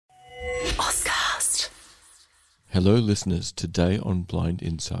Hello listeners, today on Blind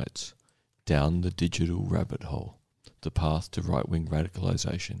Insights, down the digital rabbit hole, the path to right-wing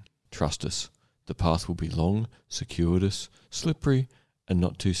radicalisation. Trust us, the path will be long, circuitous, slippery and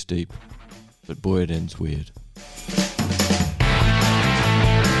not too steep, but boy it ends weird.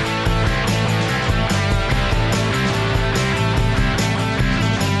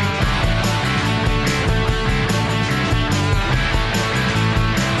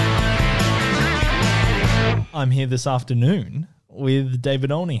 I'm here this afternoon with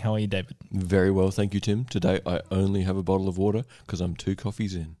David Olney. How are you, David? Very well, thank you, Tim. Today I only have a bottle of water because I'm 2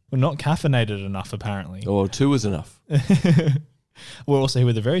 coffees in. We're not caffeinated enough, apparently. Or 2 is enough. We're also here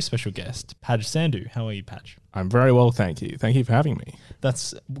with a very special guest, Padge Sandhu. How are you, Padge? I'm very well, thank you. Thank you for having me.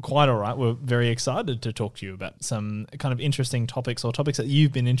 That's quite all right. We're very excited to talk to you about some kind of interesting topics or topics that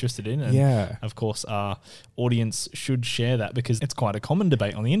you've been interested in. And Yeah. of course, our audience should share that because it's quite a common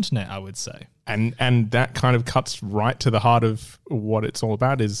debate on the internet, I would say. And that kind of cuts right to the heart of what it's all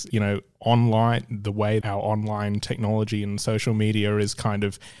about is, you know, online, the way our online technology and social media is kind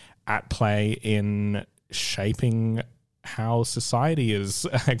of at play in shaping how society is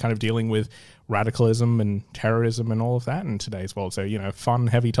kind of dealing with radicalism and terrorism and all of that in today's world. So, you know, fun,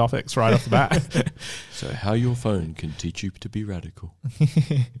 heavy topics right off the bat. So how your phone can teach you to be radical.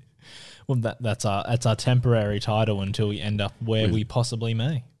 Well, that's our temporary title until we end up where we possibly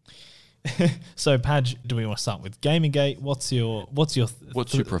may. So, Padge, do we want to start with Gamergate? What's your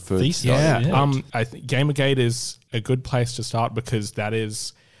preferred thesis? Yeah. I think Gamergate is a good place to start because that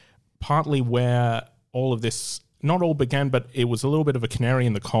is partly where all of this not all began, but it was a little bit of a canary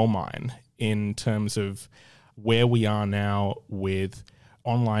in the coal mine in terms of where we are now with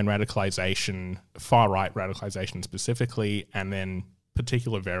online radicalization, far-right radicalization specifically, and then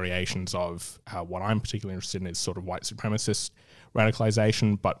particular variations of what I'm particularly interested in is sort of white supremacist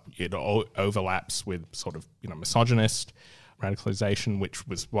radicalization, but it overlaps with sort of, you know, misogynist radicalization, which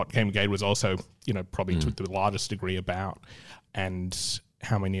was what Gamergate was also, you know, probably to the largest degree about, and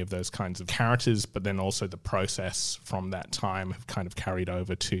how many of those kinds of characters, but then also the process from that time have kind of carried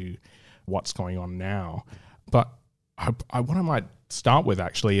over to what's going on now. But what I might start with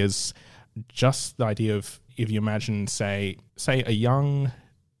actually is just the idea of, if you imagine, say a young,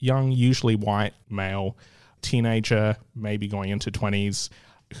 usually white male teenager, maybe going into 20s,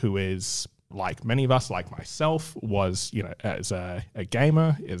 who is like many of us, like myself, was, you know, as a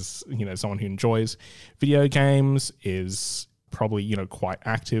gamer, is, you know, someone who enjoys video games, is probably, you know, quite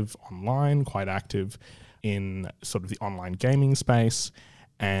active online, quite active in sort of the online gaming space.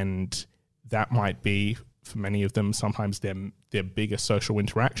 And that might be, for many of them, sometimes their biggest social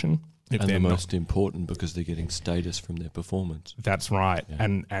interaction. And the most important because they're getting status from their performance. That's right.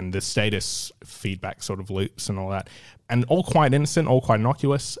 Yeah. And the status feedback sort of loops and all that. And all quite innocent, all quite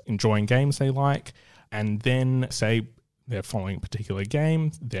innocuous, enjoying games they like. And then, say they're following a particular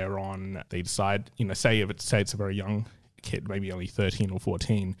game, they decide, you know, say it's a very young kid, maybe only 13 or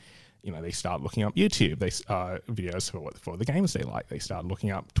 14, you know, they start looking up YouTube, videos for the games they like. They start looking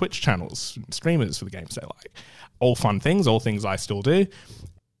up Twitch channels, streamers for the games they like. All fun things, all things I still do.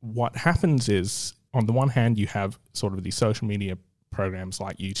 What happens is, on the one hand, you have sort of these social media programs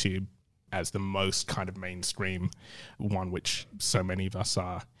like YouTube as the most kind of mainstream one, which so many of us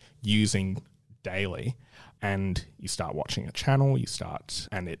are using daily. And you start watching a channel,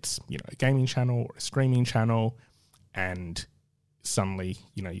 and it's, you know, a gaming channel or a streaming channel, and suddenly,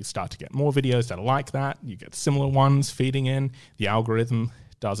 you know, you start to get more videos that are like that. You get similar ones feeding in. The algorithm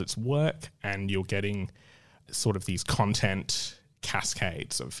does its work, and you're getting sort of these content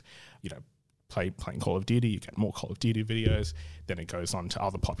cascades of, you know, playing Call of Duty. You get more Call of Duty videos. Then it goes on to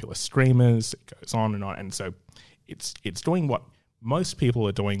other popular streamers. It goes on. And so it's doing what most people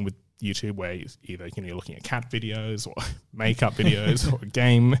are doing with YouTube, where either, you know, you're looking at cat videos or makeup videos or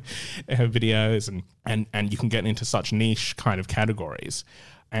game videos, and you can get into such niche kind of categories.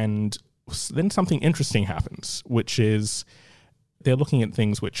 And then something interesting happens, which is they're looking at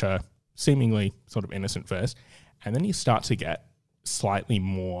things which are seemingly sort of innocent first, and then you start to get slightly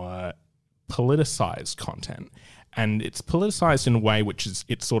more politicized content. And it's politicized in a way which is,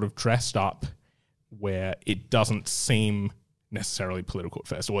 it's sort of dressed up where it doesn't seem necessarily political at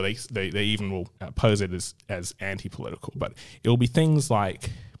first, or they even will pose it as anti-political, but it will be things like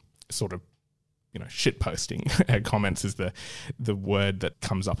sort of, you know, shit posting comments is the word that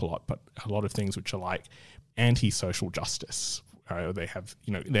comes up a lot, but a lot of things which are like anti-social justice. They have,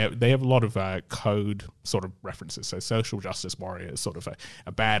 you know, they have a lot of code sort of references. So social justice warrior is sort of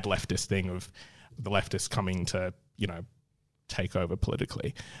a bad leftist thing of the leftists coming to, you know, take over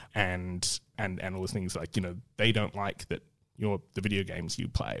politically, and all those things like, you know, they don't like that the video games you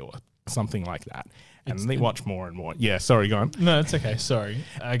play or something like that. And they watch more and more. Yeah, sorry, go on. No, it's okay. Sorry.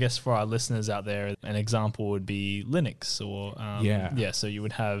 I guess for our listeners out there, an example would be Linux or So you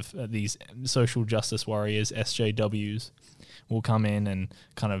would have these social justice warriors, SJWs, will come in and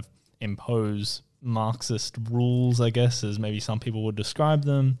kind of impose Marxist rules, I guess, as maybe some people would describe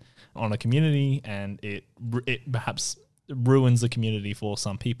them, on a community, and it perhaps ruins the community for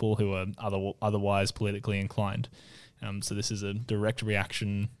some people who are otherwise politically inclined. So this is a direct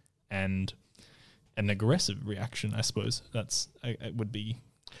reaction and an aggressive reaction, I suppose. It would be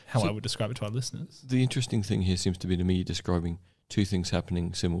how I would describe it to our listeners. The interesting thing here seems to be, to me, describing two things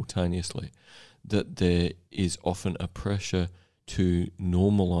happening simultaneously, that there is often a pressure to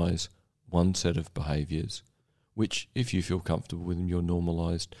normalise one set of behaviours, which, if you feel comfortable with them, you're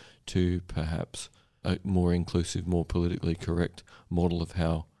normalised to perhaps a more inclusive, more politically correct model of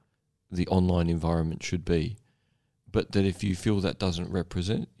how the online environment should be. But that if you feel that doesn't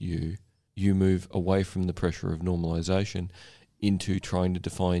represent you, you move away from the pressure of normalisation into trying to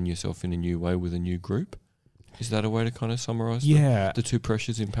define yourself in a new way with a new group. Is that a way to kind of summarise the two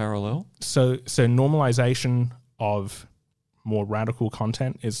pressures in parallel? So normalisation of more radical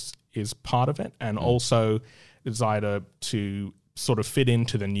content is part of it, and also the desire to sort of fit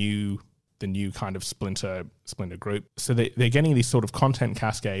into the new kind of splinter group. So they're getting these sort of content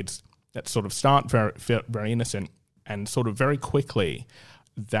cascades that sort of start very, very innocent, and sort of very quickly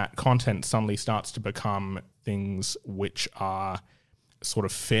that content suddenly starts to become things which are sort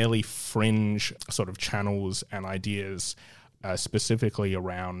of fairly fringe sort of channels and ideas, specifically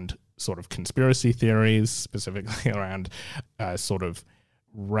around sort of conspiracy theories, specifically around sort of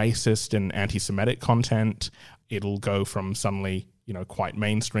racist and anti-Semitic content. It'll go from suddenly, quite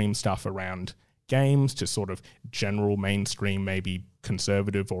mainstream stuff around games to sort of general mainstream, maybe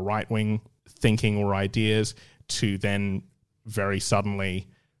conservative or right-wing thinking or ideas, to then very suddenly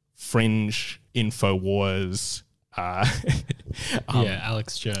fringe InfoWars.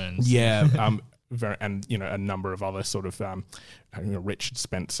 Alex Jones. Yeah, and a number of other sort of Richard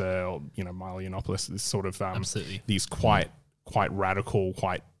Spencer or Milo Yiannopoulos. This sort of absolutely these quite radical,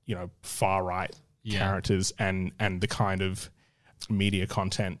 quite far right characters, and the kind of media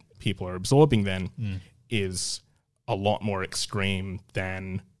content people are absorbing then is a lot more extreme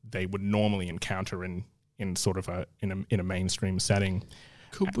than they would normally encounter in sort of in a mainstream setting.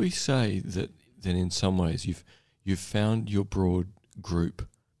 Could we say that then in some ways you've found your broad group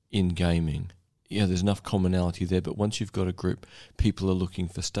in gaming? Yeah, there's enough commonality there, but once you've got a group, people are looking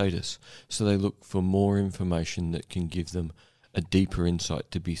for status. So they look for more information that can give them a deeper insight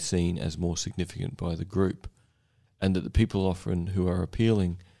to be seen as more significant by the group. And that the people often who are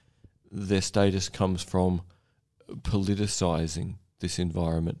appealing, their status comes from politicising this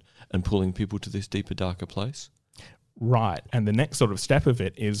environment and pulling people to this deeper, darker place. Right. And the next sort of step of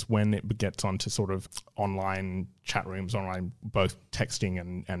it is when it gets onto sort of online chat rooms, online both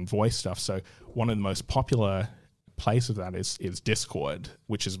texting and voice stuff. So one of the most popular places of that is Discord,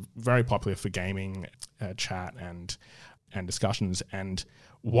 which is very popular for gaming chat and discussions. And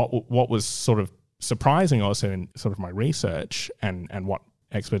what was sort of surprising also in sort of my research and what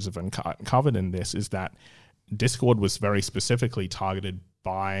experts have uncovered in this is that Discord was very specifically targeted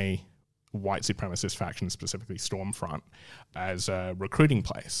by white supremacist factions, specifically Stormfront, as a recruiting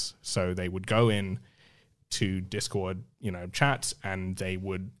place. So they would go in to Discord, chats, and they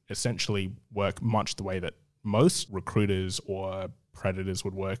would essentially work much the way that most recruiters or predators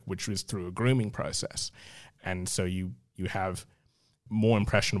would work, which was through a grooming process. And so you have more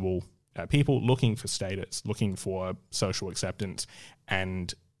impressionable people looking for status, looking for social acceptance,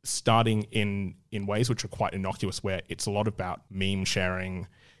 and starting in ways which are quite innocuous, where it's a lot about meme sharing,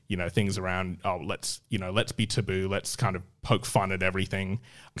 things around, let's be taboo, let's kind of poke fun at everything.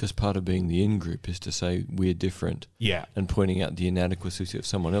 Because part of being the in-group is to say we're different. Yeah. And pointing out the inadequacy of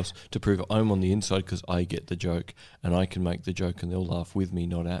someone else to prove I'm on the inside because I get the joke and I can make the joke and they'll laugh with me,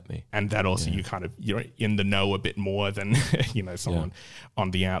 not at me. And that also you're in the know a bit more than, someone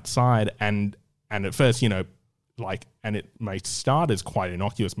on the outside. And at first, and it may start as quite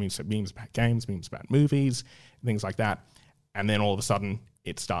innocuous, memes about games, memes about movies, things like that. And then all of a sudden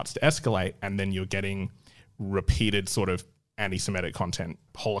it starts to escalate, and then you're getting repeated sort of anti-Semitic content,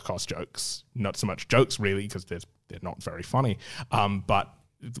 Holocaust jokes, not so much jokes really because they're not very funny, but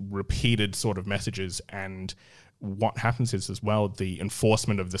repeated sort of messages. And what happens is as well the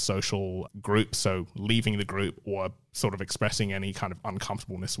enforcement of the social group, so leaving the group or sort of expressing any kind of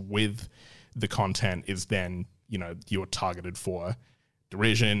uncomfortableness with the content is then, you're targeted for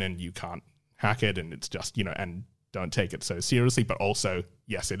derision and you can't hack it, and it's just, and don't take it so seriously, but also,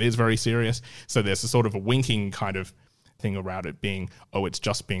 yes, it is very serious. So there's a sort of a winking kind of thing about it being, oh, it's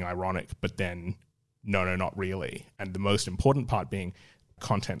just being ironic, but then no, not really. And the most important part being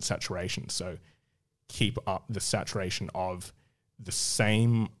content saturation. So keep up the saturation of the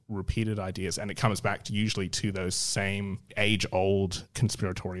same repeated ideas, and it comes back to usually to those same age-old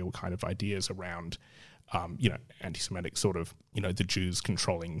conspiratorial kind of ideas around, anti-Semitic sort of, the Jews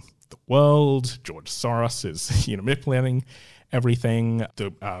controlling the world, George Soros is, manipulating everything, the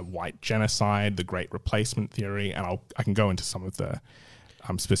white genocide, the Great Replacement theory, and I can go into some of the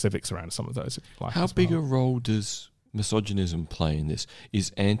specifics around some of those if you like. How big a role does misogynism play in this?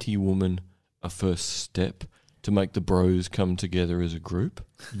 Is anti-woman a first step to make the bros come together as a group?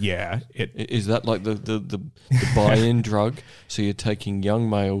 Yeah. Is that like the buy-in drug? So you're taking young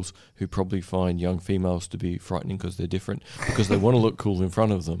males who probably find young females to be frightening because they're different, because they want to look cool in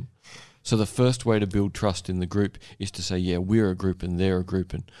front of them. So the first way to build trust in the group is to say, yeah, we're a group and they're a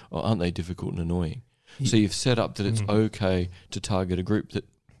group, and aren't they difficult and annoying? So you've set up that it's okay to target a group that,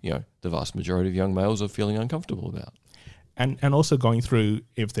 the vast majority of young males are feeling uncomfortable about. And also going through,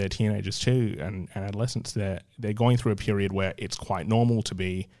 if they're teenagers too and adolescents, they're going through a period where it's quite normal to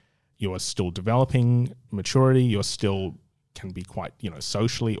be, you're still developing maturity, you're still can be quite,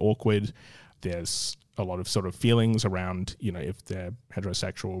 socially awkward. There's a lot of sort of feelings around, if they're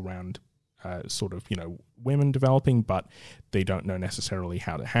heterosexual, around women developing, but they don't know necessarily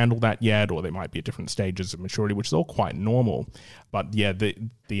how to handle that yet, or they might be at different stages of maturity, which is all quite normal. But yeah, the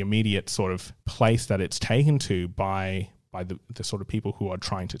immediate sort of place that it's taken to by the sort of people who are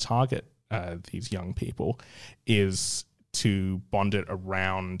trying to target these young people is to bond it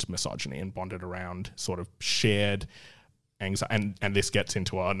around misogyny and bond it around sort of shared anxiety. And this gets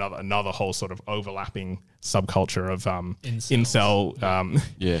into another whole sort of overlapping subculture of incel.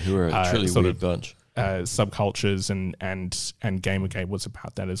 Who are a truly weird bunch. Subcultures and Gamergate was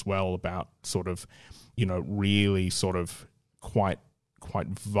about that as well, about sort of, really sort of quite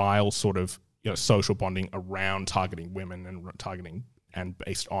vile sort of, social bonding around targeting women and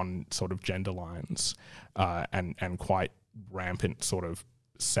based on sort of gender lines, and quite rampant sort of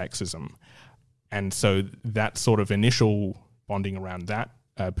sexism. And so that sort of initial bonding around that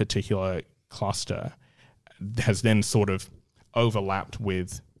particular cluster has then sort of overlapped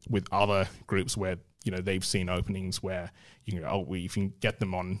with other groups where, they've seen openings where you can go, if you can get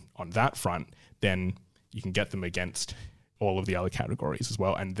them on that front, then you can get them against all of the other categories as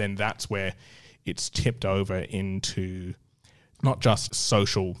well. And then that's where it's tipped over into not just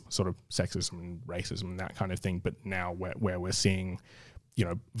social sort of sexism and racism and that kind of thing, but now where we're seeing,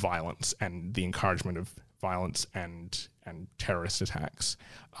 violence and the encouragement of violence and terrorist attacks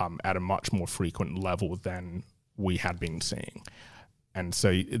at a much more frequent level than we had been seeing. And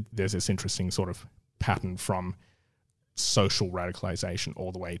so there's this interesting sort of pattern from social radicalization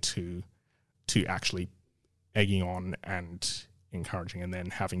all the way to actually egging on and encouraging and then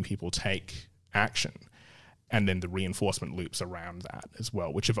having people take action, and then the reinforcement loops around that as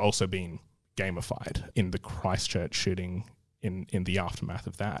well, which have also been gamified in the Christchurch shooting in the aftermath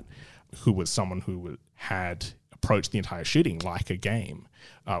of that, who was someone who had approached the entire shooting like a game,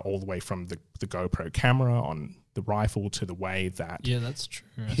 all the way from the GoPro camera on the rifle to the way that that's true.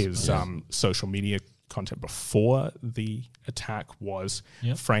 His social media content before the attack was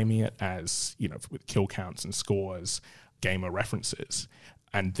framing it as, with kill counts and scores, gamer references.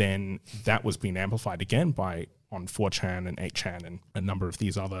 And then that was being amplified again on 4chan and 8chan and a number of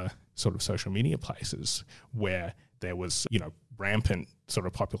these other sort of social media places where there was, rampant sort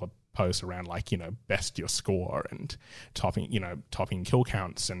of popular posts around best your score and topping kill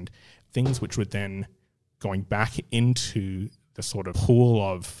counts and things which would then going back into the sort of pool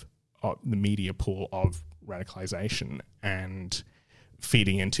of the media pool of radicalization and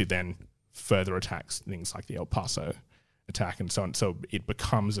feeding into then further attacks, things like the El Paso attack and so on. So it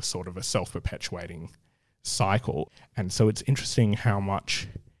becomes a sort of a self-perpetuating cycle. And so it's interesting how much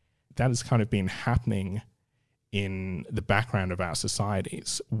that has kind of been happening in the background of our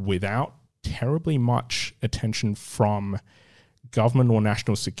societies without terribly much attention from government or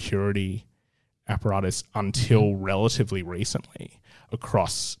national security apparatus until relatively recently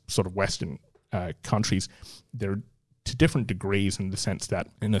across sort of Western countries. They're to different degrees in the sense that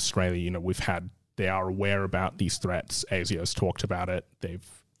in Australia, they are aware about these threats. ASIO's talked about it.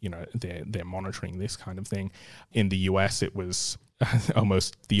 They're monitoring this kind of thing. In the US, it was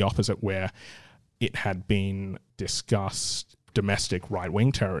almost the opposite, where it had been discussed. Domestic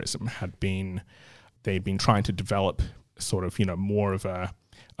right-wing terrorism they'd been trying to develop sort of, more of a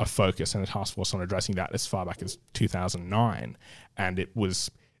focus and a task force on addressing that as far back as 2009. And it was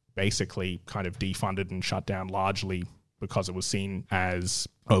basically kind of defunded and shut down largely because it was seen as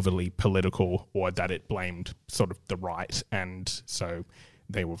overly political, or that it blamed sort of the right. And so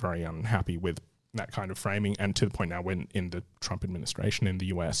they were very unhappy with that kind of framing. And to the point now, when in the Trump administration in the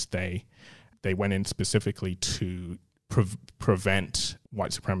US, they went in specifically to prevent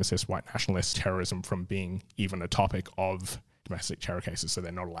white supremacist, white nationalist terrorism from being even a topic of domestic terror cases. So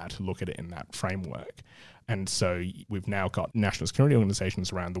they're not allowed to look at it in that framework. And so we've now got national security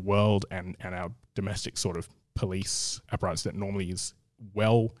organizations around the world and our domestic sort of police apparatus that normally is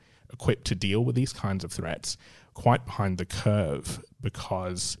well equipped to deal with these kinds of threats quite behind the curve,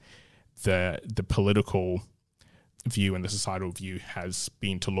 because the political view and the societal view has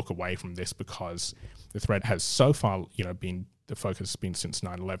been to look away from this, because the threat has so far, been, the focus has been since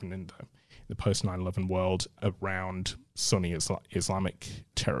 9/11 in the post 9/11 world around Sunni Islamic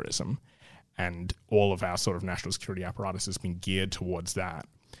terrorism, and all of our sort of national security apparatus has been geared towards that.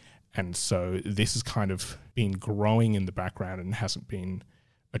 And so this has kind of been growing in the background and hasn't been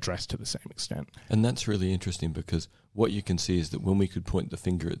addressed to the same extent. And that's really interesting, because what you can see is that when we could point the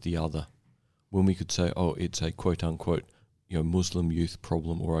finger at the other, when we could say, oh, it's a quote-unquote Muslim youth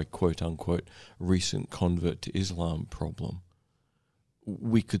problem, or a quote-unquote recent convert to Islam problem,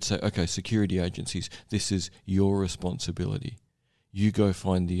 we could say, okay, security agencies, this is your responsibility. You go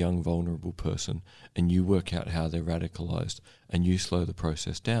find the young vulnerable person and you work out how they're radicalized and you slow the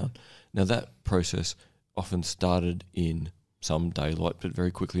process down. Now that process often started in some daylight but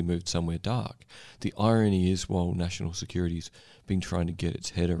very quickly moved somewhere dark. The irony is, while national security's been trying to get its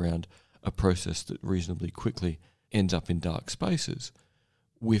head around a process that reasonably quickly ends up in dark spaces,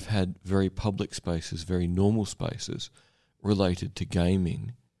 we've had very public spaces, very normal spaces related to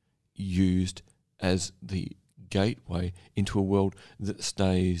gaming used as the gateway into a world that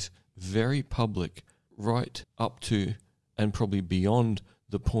stays very public right up to and probably beyond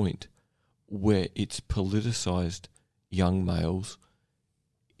the point where it's politicized young males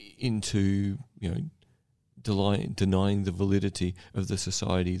into denying the validity of the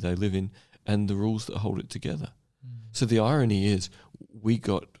society they live in and the rules that hold it together. So the irony is, we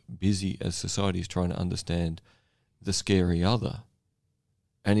got busy as societies trying to understand the scary other,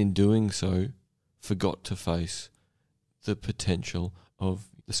 and in doing so forgot to face the potential of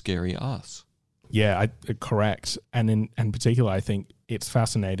the scary us. Yeah, correct. And in particular, I think it's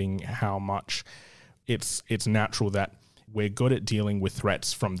fascinating how much it's natural that we're good at dealing with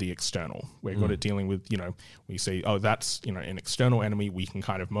threats from the external. We're good at dealing with, we say, oh, that's, an external enemy. We can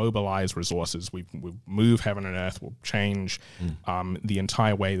kind of mobilize resources. We move heaven and earth. We'll change the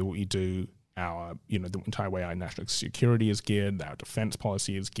entire way that we do our, the entire way our national security is geared, our defense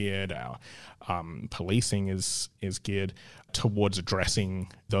policy is geared, our policing is geared towards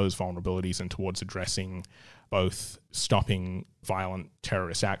addressing those vulnerabilities and towards addressing both stopping violent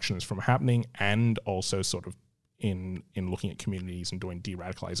terrorist actions from happening and also sort of in looking at communities and doing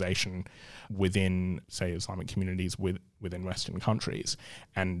de-radicalization within, say, Islamic communities within Western countries.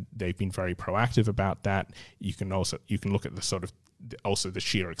 And they've been very proactive about that. You can look at the sort of also the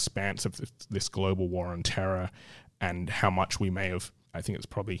sheer expanse of this global war on terror and how much we may have, I think it's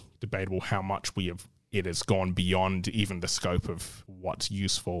probably debatable how much it has gone beyond even the scope of what's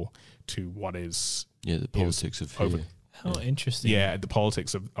useful to what is... Yeah, the politics of fear. How interesting. Yeah, the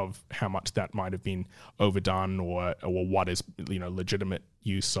politics of how much that might have been overdone or what is legitimate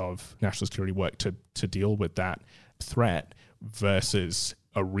use of national security work to deal with that threat versus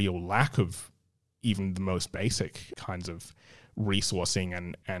a real lack of even the most basic kinds of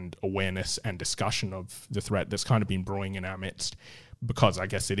resourcing and awareness and discussion of the threat that's kind of been brewing in our midst, because I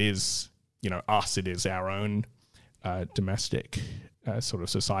guess it is, it is our own domestic sort of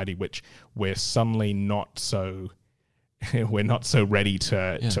society, which we're suddenly not so ready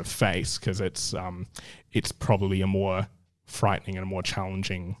to face, because it's probably a more frightening and a more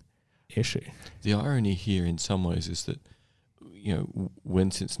challenging issue. The irony here in some ways is that,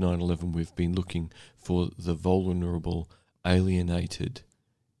 when since 9/11 we've been looking for the vulnerable, alienated,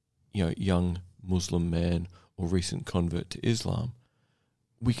 young Muslim man or recent convert to Islam,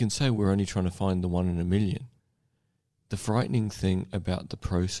 we can say we're only trying to find the one in a million. The frightening thing about the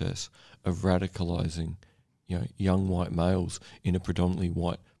process of radicalizing, young white males in a predominantly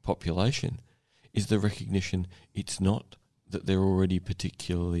white population is the recognition it's not that they're already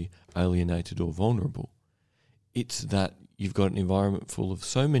particularly alienated or vulnerable. It's that you've got an environment full of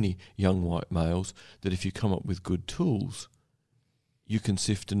so many young white males that if you come up with good tools, you can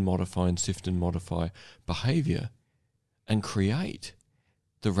sift and modify behavior and create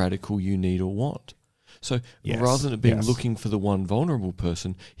the radical you need or want. So rather than it being looking for the one vulnerable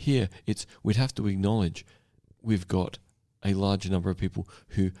person, here we'd have to acknowledge we've got a larger number of people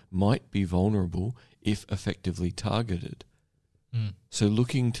who might be vulnerable if effectively targeted. So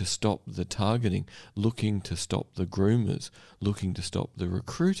looking to stop the targeting, looking to stop the groomers, looking to stop the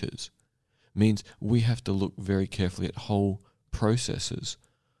recruiters means we have to look very carefully at whole processes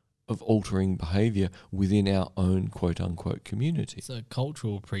of altering behaviour within our own quote-unquote community. It's a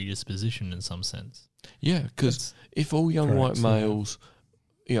cultural predisposition in some sense. Yeah, because if all young white males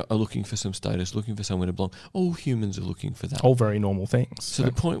are looking for some status, looking for somewhere to belong, all humans are looking for that. All very normal things. So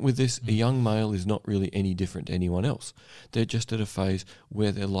the point with this, a young male is not really any different to anyone else. They're just at a phase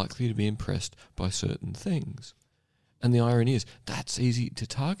where they're likely to be impressed by certain things. And the irony is, that's easy to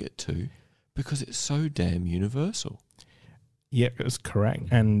target to because it's so damn universal. Yeah, it's correct.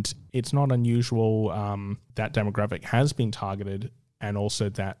 And it's not unusual that demographic has been targeted, and also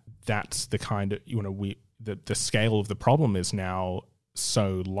that's the kind of, the scale of the problem is now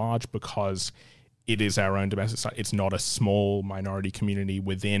so large because it is our own domestic side. It's not a small minority community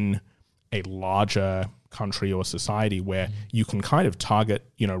within a larger country or society where you can kind of target,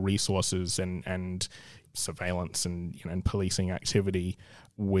 resources and surveillance and policing activity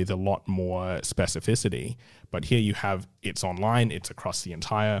with a lot more specificity. But here you have, it's online, it's across the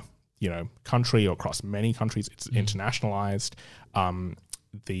entire, country or across many countries. It's internationalized.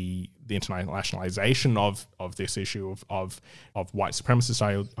 The internationalization of this issue of white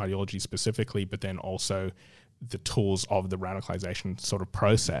supremacist ideology specifically, but then also the tools of the radicalization sort of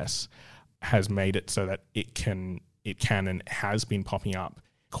process has made it so that it can and has been popping up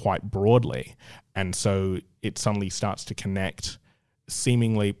quite broadly. And so it suddenly starts to connect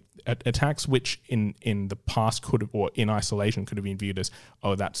seemingly attacks which in the past could have, or in isolation could have been viewed as,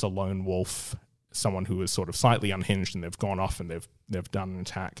 oh, that's a lone wolf, someone who is sort of slightly unhinged and they've gone off and they've done an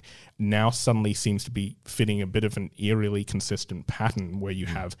attack, now suddenly seems to be fitting a bit of an eerily consistent pattern where you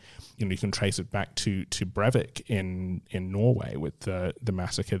have, you can trace it back to Breivik in Norway with the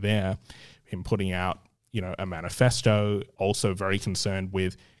massacre there, him putting out, a manifesto, also very concerned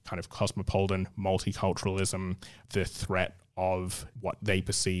with kind of cosmopolitan multiculturalism, the threat of what they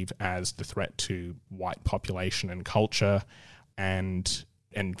perceive as the threat to white population and culture, and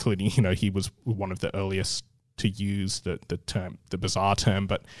including, he was one of the earliest to use the term, the bizarre term,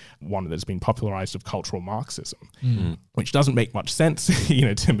 but one that's been popularized, of cultural Marxism, which doesn't make much sense,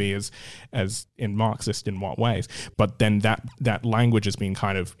 to me as in Marxist in what ways. But then that language has been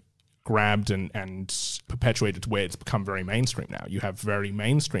kind of grabbed and perpetuated to where it's become very mainstream now. You have very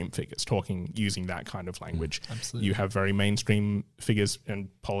mainstream figures using that kind of language. Absolutely. You have very mainstream figures and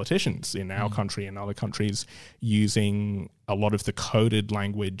politicians in our country and other countries using a lot of the coded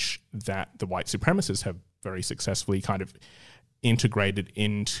language that the white supremacists have very successfully kind of integrated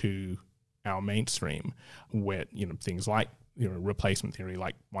into our mainstream, where, things like, replacement theory,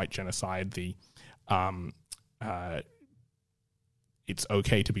 like white genocide, it's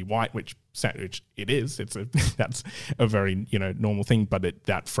okay to be white, which it is. That's a very normal thing, but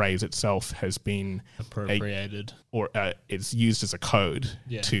that phrase itself has been appropriated, or it's used as a code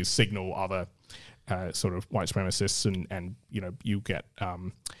to signal other sort of white supremacists, and you get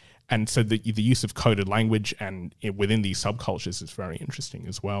and so the use of coded language and within these subcultures is very interesting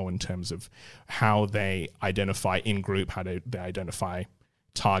as well in terms of how they identify in group, how they identify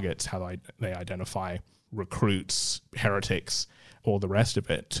targets, how they identify recruits, heretics, all the rest of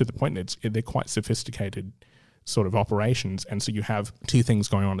it, to the point that they're quite sophisticated sort of operations. And so you have two things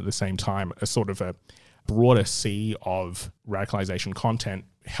going on at the same time, a sort of a broader sea of radicalization content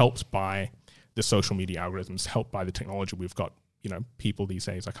helped by the social media algorithms, helped by the technology. We've got, people these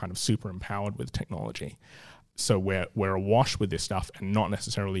days are kind of super empowered with technology. So we're awash with this stuff and not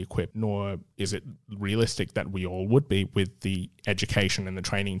necessarily equipped, nor is it realistic that we all would be with the education and the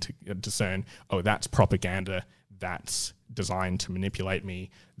training to discern, oh, that's propaganda, that's designed to manipulate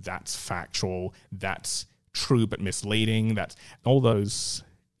me, that's factual, that's true but misleading, that's all those,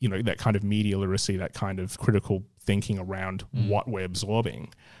 that kind of media literacy, that kind of critical thinking around what we're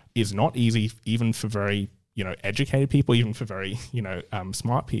absorbing is not easy, even for very, educated people, even for very,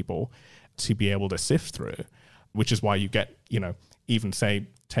 smart people to be able to sift through, which is why you get, even say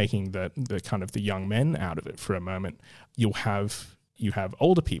taking the kind of the young men out of it for a moment, you have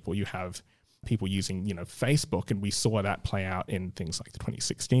older people, you have people using, Facebook, and we saw that play out in things like the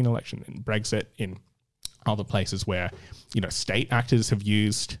 2016 election, in Brexit, in other places where, state actors have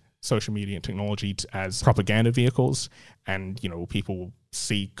used social media and technology as propaganda vehicles, and, people will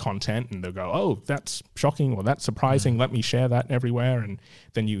see content and they'll go, oh, that's shocking, or that's surprising, let me share that everywhere. And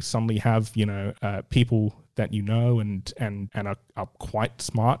then you suddenly have, people that and are quite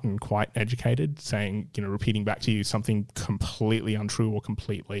smart and quite educated saying, repeating back to you something completely untrue or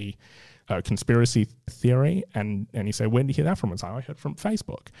completely conspiracy theory, and you say, when did you hear that from? It's like, I heard from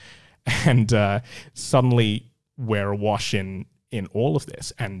Facebook. And suddenly we're awash in all of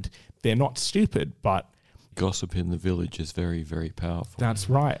this. And they're not stupid, but gossip in the village is very, very powerful. That's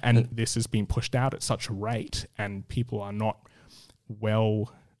right. And this has been pushed out at such a rate, and people are not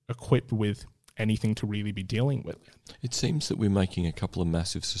well equipped with anything to really be dealing with. It seems that we're making a couple of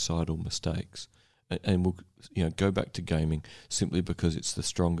massive societal mistakes. And we'll go back to gaming simply because it's the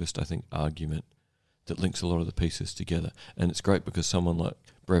strongest, I think, argument that links a lot of the pieces together. And it's great because someone like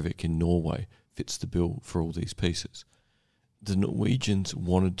Breivik in Norway fits the bill for all these pieces. The Norwegians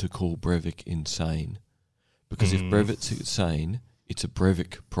wanted to call Breivik insane because if Breivik's insane, it's a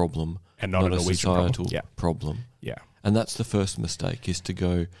Breivik problem and not a societal problem. Yeah. And that's the first mistake, is to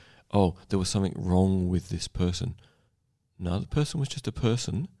go, oh, there was something wrong with this person. No, the person was just a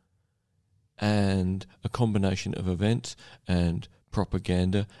person, and a combination of events and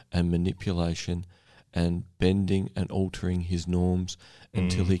propaganda and manipulation and bending and altering his norms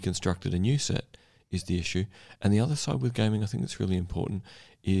until he constructed a new set is the issue. And the other side with gaming, I think that's really important,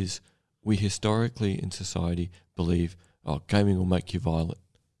 is we historically in society believe, oh, gaming will make you violent.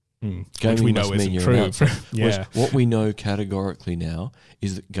 Gaming which we know must mean isn't you're true. Yeah. What we know categorically now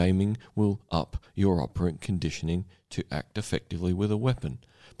is that gaming will up your operant conditioning to act effectively with a weapon,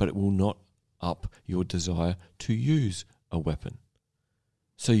 but it will not up your desire to use a weapon.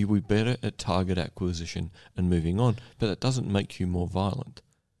 So you will be better at target acquisition and moving on, but that doesn't make you more violent.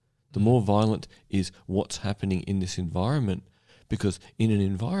 The more violent is what's happening in this environment, because in an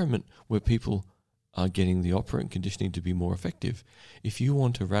environment where people are getting the operant conditioning to be more effective, if you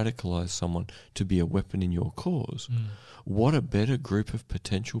want to radicalize someone to be a weapon in your cause, what a better group of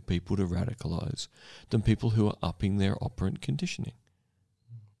potential people to radicalize than people who are upping their operant conditioning.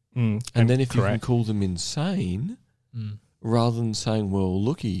 And then if you can call them insane, rather than saying, well,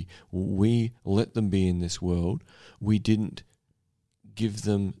 looky, we let them be in this world, we didn't give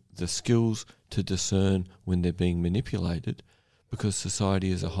them the skills to discern when they're being manipulated, because society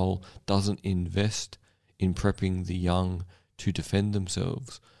as a whole doesn't invest in prepping the young to defend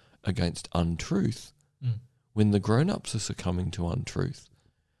themselves against untruth. When the grown-ups are succumbing to untruth,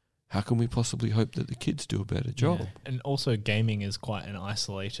 how can we possibly hope that the kids do a better job? Yeah. And also gaming is quite an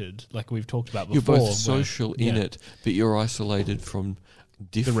isolated, like we've talked about before. You're both social in it, but you're isolated from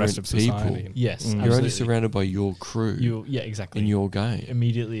different the rest of people. Society. Yes, You're absolutely. only surrounded by your crew. Exactly. In your game,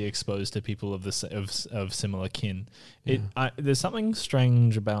 immediately exposed to people of similar kin. There's something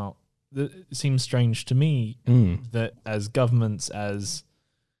strange about that. It seems strange to me that as governments, as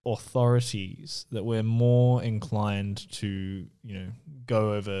authorities, that we're more inclined to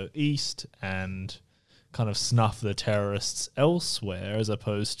go over east and kind of snuff the terrorists elsewhere as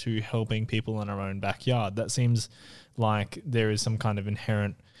opposed to helping people in our own backyard. That seems like there is some kind of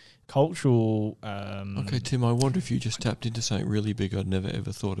inherent cultural... okay, Tim, I wonder if you just tapped into something really big I'd never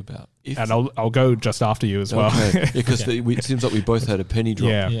ever thought about. And I'll go just after you as well. Okay, because it seems like we both had a penny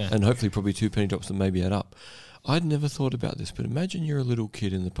drop, and hopefully probably two penny drops that maybe add up. I'd never thought about this, but imagine you're a little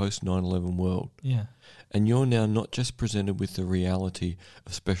kid in the post 9/11 world. Yeah. And you're now not just presented with the reality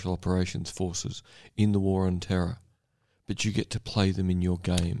of special operations forces in the war on terror, but you get to play them in your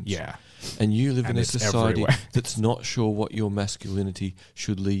games. Yeah. And you live in a society everywhere. that's not sure what your masculinity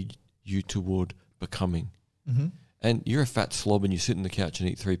should lead you toward becoming. And you're a fat slob and you sit on the couch and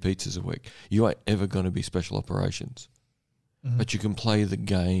eat 3 pizzas a week. You ain't ever going to be special operations. But you can play the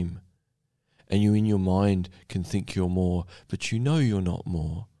game. And you in your mind can think you're more, but you know you're not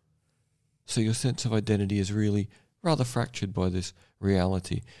more. So your sense of identity is really rather fractured by this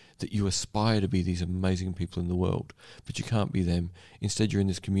reality that you aspire to be these amazing people in the world, but you can't be them. Instead, you're in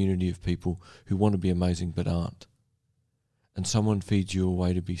this community of people who want to be amazing but aren't. And someone feeds you a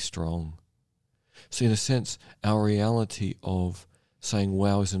way to be strong. So in a sense, our reality of saying,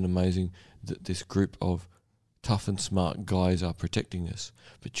 wow, isn't it amazing that this group of tough and smart guys are protecting us,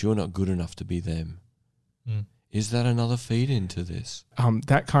 but you're not good enough to be them. Is that another feed into this?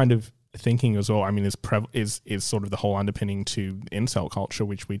 That kind of thinking as well, I mean, is sort of the whole underpinning to incel culture,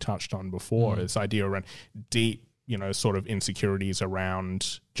 which we touched on before. This idea around deep, sort of insecurities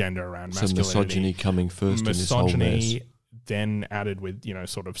around gender, around masculinity. So misogyny coming first in this whole mess. Then added with,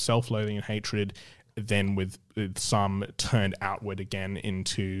 sort of self-loathing and hatred, then with some turned outward again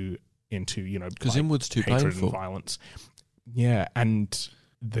into because inward's too hatred painful and violence. Yeah, and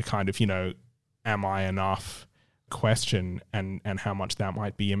the kind of am I enough question and how much that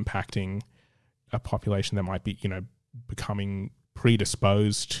might be impacting a population that might be becoming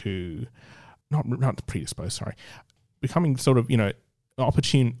predisposed to not predisposed, sorry, becoming sort of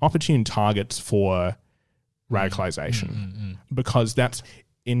opportune targets for radicalization, because that's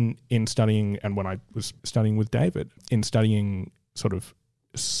in studying, and when I was studying with David, in studying sort of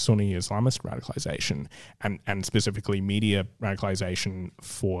Sunni Islamist radicalization and specifically media radicalization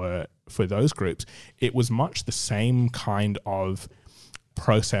for those groups, it was much the same kind of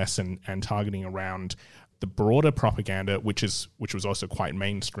process and targeting around the broader propaganda, which was also quite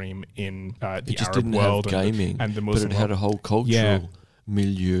mainstream in the Arab world and the Muslim but it had a whole cultural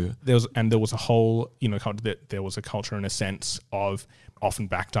milieu. There was a whole, there was a culture in a sense of often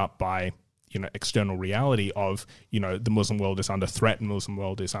backed up by external reality of, the Muslim world is under threat and Muslim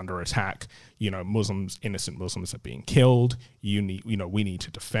world is under attack. Innocent Muslims are being killed. We need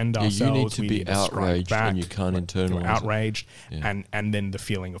to defend ourselves. You need to be outraged and you can't internalize outraged. And then the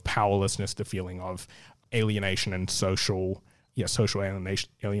feeling of powerlessness, the feeling of alienation and social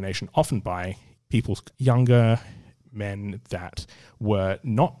alienation, often by people, younger men that were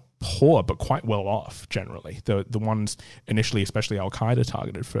not poor but quite well off generally. The ones initially, especially Al-Qaeda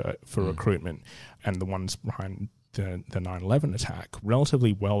targeted for recruitment, and the ones behind the 9/11 attack,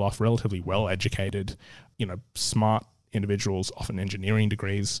 relatively well off, relatively well educated, smart individuals, often engineering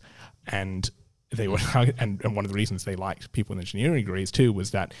degrees, and they were and one of the reasons they liked people with engineering degrees too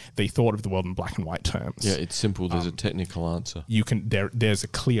was that they thought of the world in black and white terms. Yeah, it's simple. There's a technical answer. There's a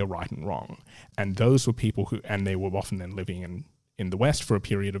clear right and wrong, and those were people and they were often then living in the West for a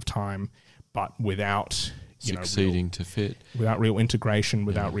period of time, but without succeeding to fit, without real integration,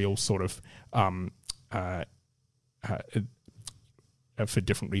 without real sort of for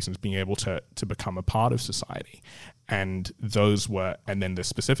different reasons being able to become a part of society. And then the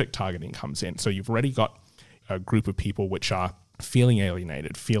specific targeting comes in. So you've already got a group of people which are feeling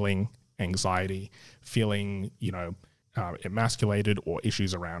alienated, feeling anxiety, feeling emasculated, or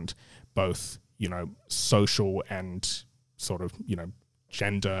issues around both social and sort of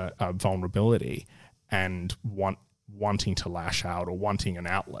gender vulnerability, and wanting to lash out or wanting an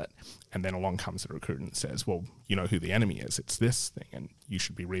outlet. And then along comes the recruiter and says, well, you know who the enemy is, it's this thing, and you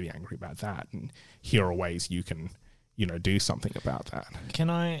should be really angry about that, and here are ways you can do something about that. Can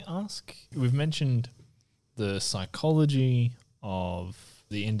I ask, we've mentioned the psychology of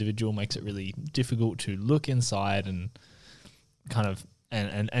the individual makes it really difficult to look inside and kind of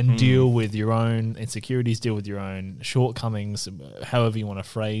and deal with your own insecurities, deal with your own shortcomings, however you want to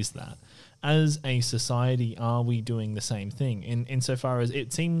phrase that. As a society, are we doing the same thing? Insofar as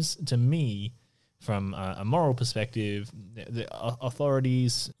it seems to me, from a moral perspective, the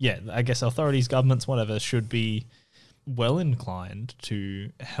authorities, authorities, governments, whatever, should be well inclined to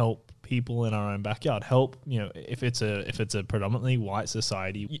help people in our own backyard. Help, if it's a predominantly white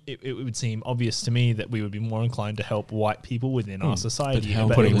society, it would seem obvious to me that we would be more inclined to help white people within our society.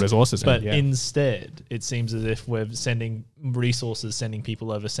 Putting resources in. Instead, it seems as if we're sending resources, sending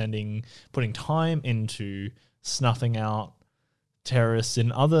people over, putting time into snuffing out terrorists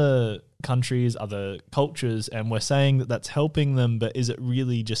in other countries, other cultures, and we're saying that that's helping them, but is it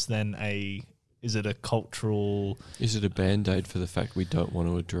really just then is it a cultural... Is it a Band-Aid for the fact we don't want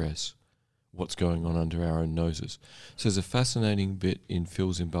to address what's going on under our own noses? So there's a fascinating bit in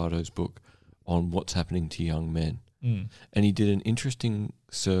Phil Zimbardo's book on what's happening to young men. And he did an interesting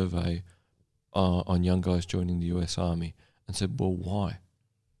survey on young guys joining the US Army and said, well, why?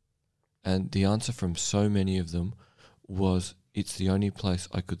 And the answer from so many of them was, it's the only place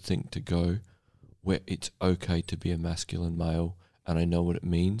I could think to go where it's okay to be a masculine male, and I know what it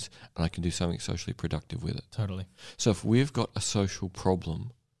means, and I can do something socially productive with it. Totally. So if we've got a social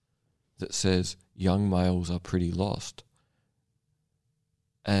problem that says young males are pretty lost,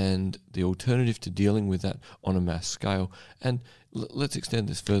 and the alternative to dealing with that on a mass scale, and let's extend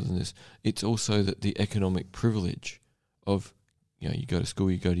this further than this, it's also that the economic privilege of, you go to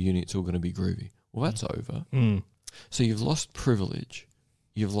school, you go to uni, it's all going to be groovy. Well, that's over. So you've lost privilege,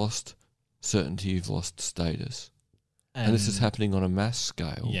 you've lost certainty, you've lost status. And this is happening on a mass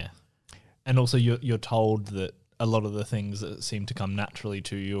scale. Yeah. And also you're told that a lot of the things that seem to come naturally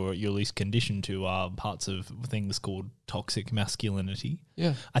to you, or you're at least conditioned to, are parts of things called toxic masculinity.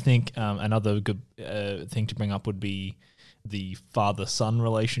 Yeah. I think another good thing to bring up would be the father-son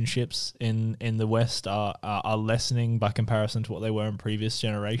relationships in the West are lessening by comparison to what they were in previous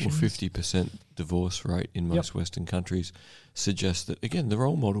generations. Well, 50% divorce rate in most Western countries suggests that, again, the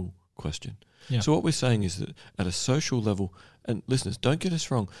role model question. Yeah. So what we're saying is that at a social level, and listeners, don't get us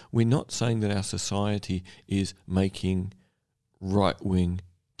wrong, we're not saying that our society is making right-wing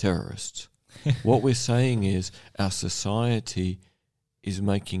terrorists. What we're saying is our society is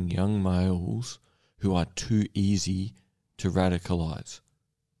making young males who are too easy to radicalize.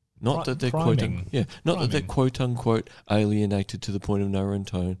 Not that they're that they're quote unquote alienated to the point of no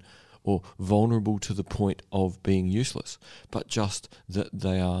return or vulnerable to the point of being useless, but just that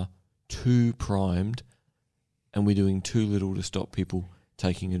they are too primed and we're doing too little to stop people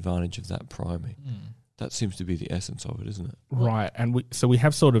taking advantage of that priming. That seems to be the essence of it, isn't it? Right. And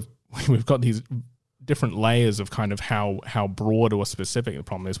we've got these different layers of kind of how broad or specific the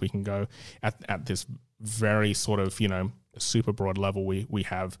problem is. We can go at this very sort of, super broad level. We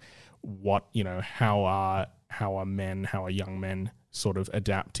have what, how are young men sort of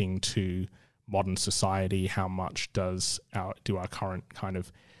adapting to modern society? How much do our current kind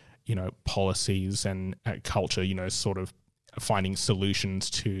of, policies and culture, sort of finding solutions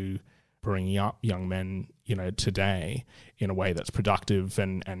to bringing up young men, today in a way that's productive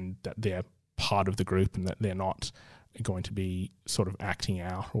and that they're part of the group and that they're not going to be sort of acting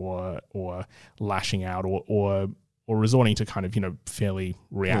out or lashing out or resorting to kind of, fairly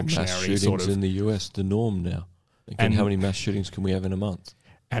reactionary mass shootings sort of in the US, the norm now. And how many mass shootings can we have in a month?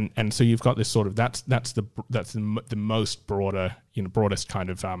 And so you've got this sort of that's the most broadest kind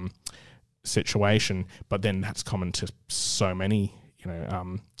of situation, but then that's common to so many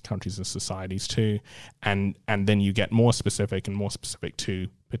countries and societies too, and then you get more specific to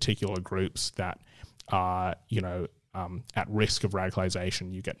particular groups that are at risk of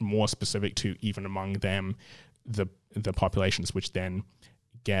radicalization. You get more specific to even among them the populations which then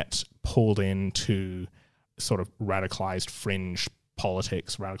get pulled into sort of radicalized fringe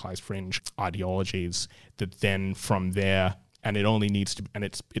politics, radicalized fringe ideologies that then from there, and it only needs to, and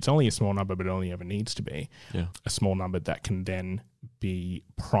it's only a small number, but it only ever needs to be a small number that can then be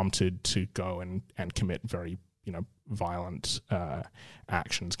prompted to go and commit very violent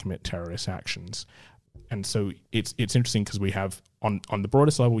actions, commit terrorist actions. And so it's interesting because we have on the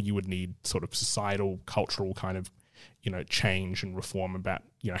broadest level, you would need sort of societal, cultural kind of change and reform about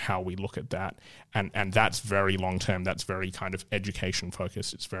how we look at that, and that's very long term. That's very kind of education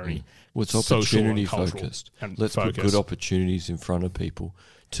focused. It's very it's opportunity focused. And let's put good opportunities in front of people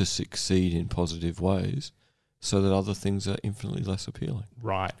to succeed in positive ways, so that other things are infinitely less appealing.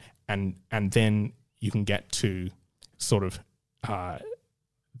 Right, and then you can get to sort of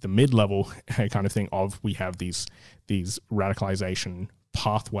the mid level kind of thing of we have these radicalization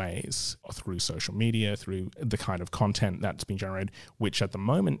pathways through social media, through the kind of content that's being generated, which at the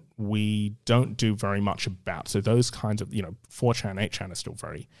moment we don't do very much about. So those kinds of, 4chan, 8chan are still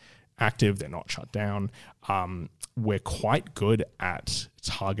very active. They're not shut down. We're quite good at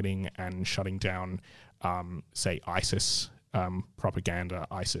targeting and shutting down, say, ISIS propaganda,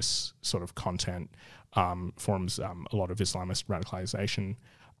 ISIS sort of content, forms a lot of Islamist radicalization.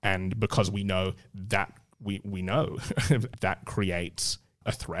 And because we know that we know that creates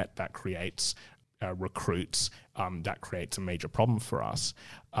a threat, that creates recruits, that creates a major problem for us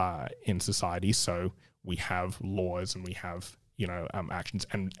in society. So we have laws and we have actions,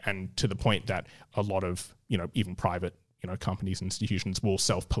 and to the point that a lot of even private companies and institutions will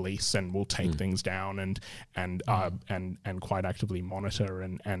self-police and will take things down and quite actively monitor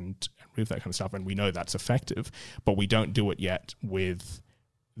and remove that kind of stuff. And we know that's effective, but we don't do it yet with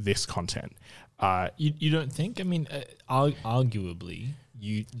this content. You don't think? I mean, arguably,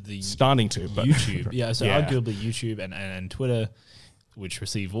 starting to, but YouTube, arguably YouTube and Twitter, which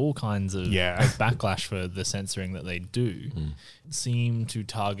receive all kinds of backlash for the censoring that they do, seem to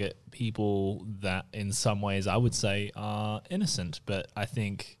target people that, in some ways, I would say are innocent, but I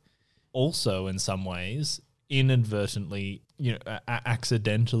think also in some ways inadvertently,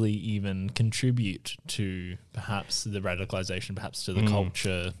 accidentally even contribute to perhaps the radicalization, perhaps to the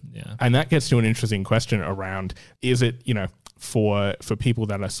culture. Yeah. And that gets to an interesting question around, is it, for people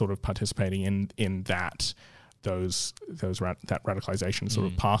that are sort of participating in that, that radicalization sort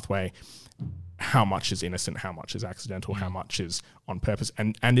of pathway, how much is innocent, how much is accidental, how much is on purpose,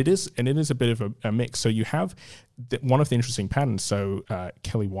 and it is a bit of a mix. So you have one of the interesting patterns. So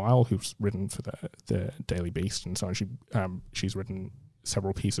Kelly Weil, who's written for the Daily Beast and so on, she's written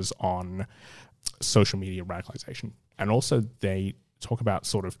several pieces on social media radicalization, and also they talk about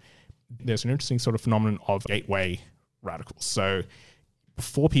sort of, there's an interesting sort of phenomenon of gateway radicals. So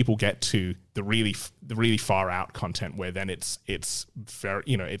before people get to the really far out content, where then it's very,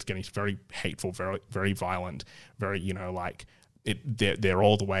 it's getting very hateful, very very violent, very they're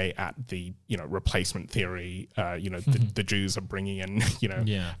all the way at the replacement theory. The Jews are bringing in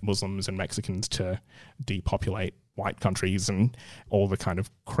Muslims and Mexicans to depopulate white countries and all the kind of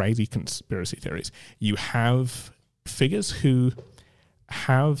crazy conspiracy theories. You have figures who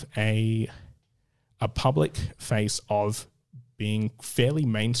have a public face of being fairly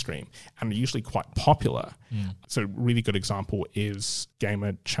mainstream and usually quite popular. So a really good example is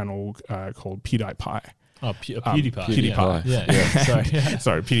gamer channel called PewDiePie. Oh, PewDiePie. PewDiePie. Yeah. Sorry.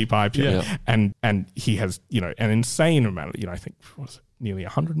 Sorry, PewDiePie. And he has, an insane amount of, I think, nearly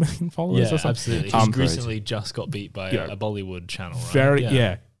 100 million followers or something. Absolutely. He's recently just got beat by a Bollywood channel,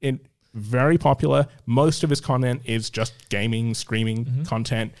 right? Very popular. Most of his content is just gaming, streaming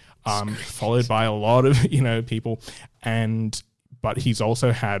content, followed by a lot of, people. But he's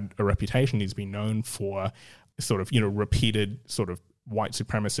also had a reputation. He's been known for sort of, repeated sort of white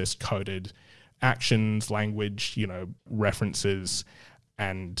supremacist coded actions, language, references,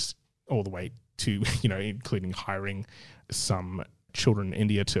 and all the way to, including hiring some children in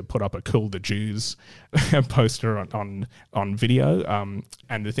India to put up a "Kill the Jews" poster on video.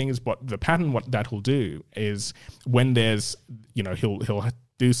 And the thing is, what that he'll do is when there's, he'll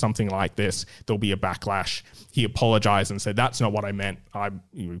do something like this, there'll be a backlash. He apologized and said, "That's not what I meant."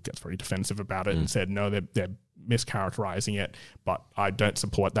 He gets very defensive about it and said, "No, they're mischaracterizing it, but I don't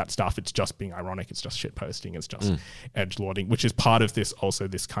support that stuff. It's just being ironic. It's just shit posting. It's just edgelording," which is part of this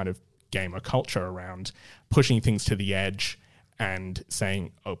kind of gamer culture around pushing things to the edge and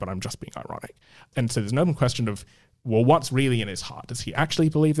saying, "Oh, but I'm just being ironic." And so there's an open question of, well, what's really in his heart? Does he actually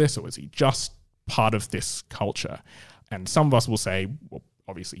believe this, or is he just part of this culture? And some of us will say, well,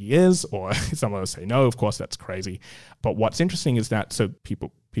 obviously he is, or some of us say, no, of course that's crazy. But what's interesting is that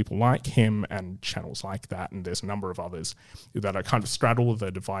people like him and channels like that, and there's a number of others that are kind of straddle the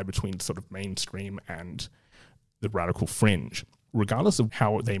divide between sort of mainstream and the radical fringe. Regardless of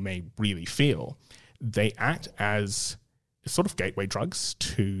how they may really feel, they act as sort of gateway drugs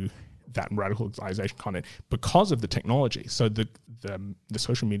to that radicalization content because of the technology. So the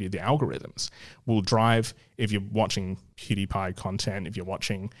social media, the algorithms will drive, if you're watching PewDiePie content, if you're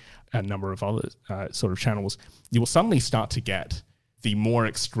watching a number of other sort of channels, you will suddenly start to get the more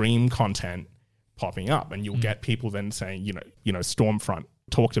extreme content popping up, and you'll get people then saying, Stormfront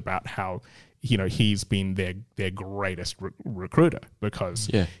talked about how he's been their greatest recruiter because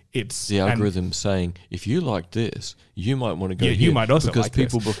it's the algorithm saying, if you like this, you might want to go here. You might also because like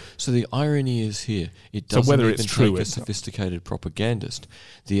people. this. So the irony is here. It doesn't whether even it's take true, a sophisticated propagandist.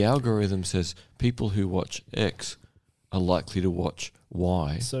 The algorithm says people who watch X are likely to watch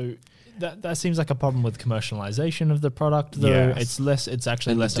Y. So that seems like a problem with commercialization of the product, though. Yes. It's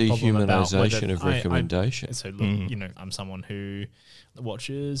actually less a problem about dehumanization of recommendation. So look, I'm someone who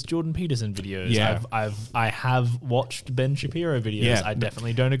watches Jordan Peterson videos. Yeah. I have watched Ben Shapiro videos. Yeah. I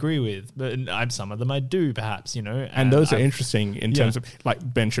definitely don't agree with, but some of them I do, perhaps. And those are interesting in terms of, like,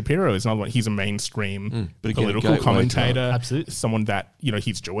 Ben Shapiro is another one. He's a mainstream political commentator. Absolutely. Someone that,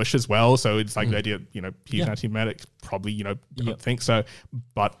 he's Jewish as well. So it's like the idea, he's anti-Semitic, probably, don't think so.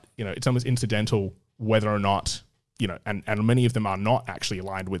 But, it's almost incidental whether or not, and many of them are not actually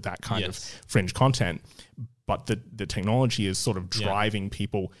aligned with that kind of fringe content. But the technology is sort of driving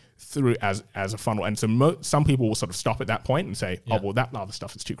people through as a funnel. And so some people will sort of stop at that point and say, oh, well, that other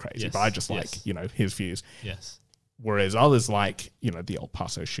stuff is too crazy. But I just like, his views. Yes. Whereas others like, the El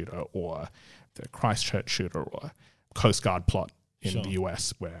Paso shooter or the Christchurch shooter or Coast Guard plot in the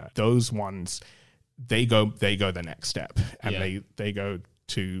US, where those ones, they go the next step. And they go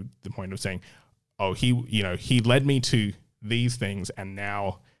to the point of saying, oh, he led me to these things, and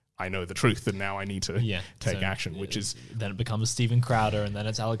now I know the truth, and now I need to take action, which is... Then it becomes Steven Crowder, and then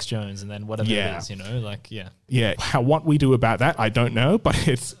it's Alex Jones, and then whatever it is, Yeah, what we do about that, I don't know, but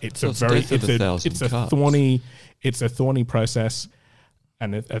it's a thorny process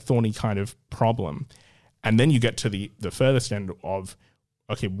and a thorny kind of problem. And then you get to the furthest end of,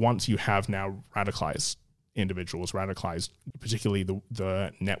 okay, once you have now radicalized individuals, particularly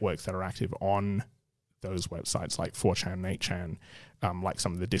the networks that are active on those websites like 4chan, 8chan, like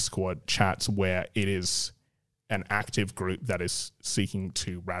some of the Discord chats, where it is an active group that is seeking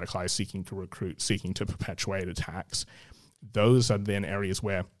to radicalize, seeking to recruit, seeking to perpetuate attacks. Those are then areas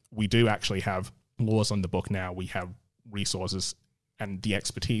where we do actually have laws on the book now. We have resources and the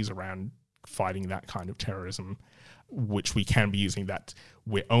expertise around fighting that kind of terrorism, which we can be using, that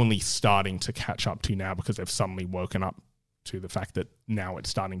we're only starting to catch up to now because they've suddenly woken up to the fact that now it's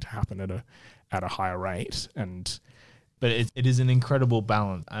starting to happen at a higher rate. But it is an incredible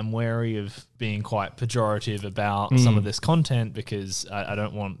balance. I'm wary of being quite pejorative about some of this content because I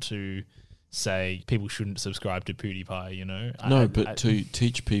don't want to say people shouldn't subscribe to PewDiePie, No, but to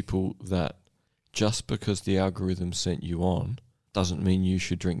teach people that just because the algorithm sent you on doesn't mean you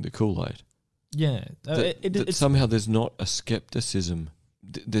should drink the Kool-Aid. Yeah. Somehow there's not a skepticism.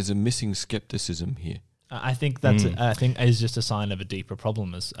 There's a missing skepticism here. I think is just a sign of a deeper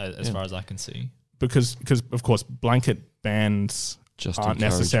problem as far as I can see. Because of course blanket bans just aren't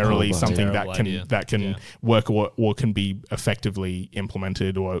necessarily something that can work or can be effectively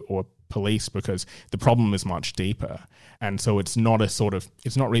implemented or police, because the problem is much deeper. And so it's not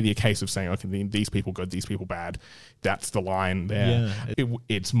really a case of saying, okay, these people good, these people bad. That's the line there. Yeah.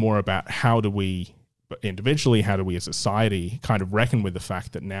 It's more about how do we individually, how do we as a society kind of reckon with the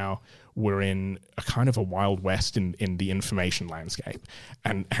fact that now we're in a kind of a wild west in the information landscape,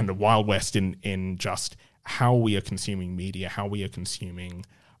 and a wild west in just how we are consuming media, how we are consuming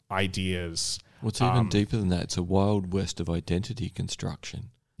ideas. What's even deeper than that, it's a wild west of identity construction.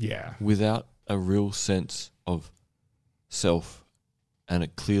 Yeah. Without a real sense of self and a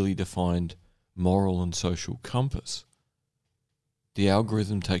clearly defined moral and social compass. The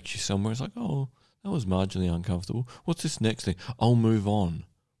algorithm takes you somewhere. It's like, oh, that was marginally uncomfortable. What's this next thing? I'll move on.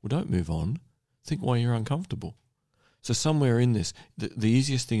 Well, don't move on. Think why you're uncomfortable. So somewhere in this, the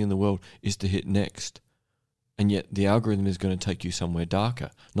easiest thing in the world is to hit next. And yet the algorithm is going to take you somewhere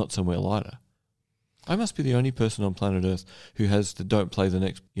darker, not somewhere lighter. I must be the only person on planet Earth who has the don't play the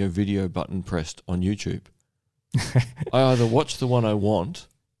next video button pressed on YouTube. I either watch the one I want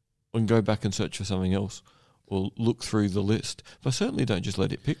and go back and search for something else, or look through the list. But I certainly don't just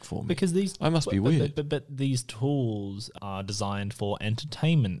let it pick for me. Because I must be weird. But these tools are designed for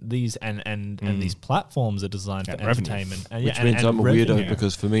entertainment. These and these platforms are designed for entertainment. Which means I'm a weirdo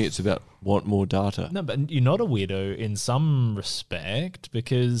because for me it's about want more data. No, but you're not a weirdo in some respect,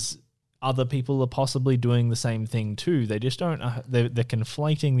 because other people are possibly doing the same thing too. They just don't. They're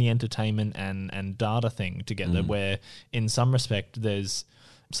conflating the entertainment and data thing together. Where in some respect there's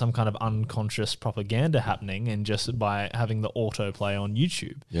some kind of unconscious propaganda happening, and just by having the autoplay on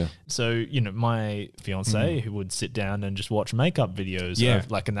YouTube. Yeah. So, my fiance who would sit down and just watch makeup videos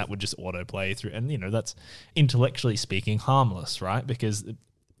and that would just autoplay through, and that's intellectually speaking harmless, right? Because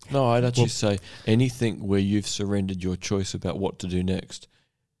no, I'd actually say anything where you've surrendered your choice about what to do next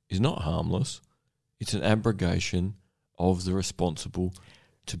is not harmless. It's an abrogation of the responsible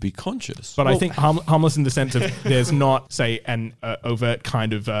to be conscious. But I think harmless in the sense of there's not, say, an overt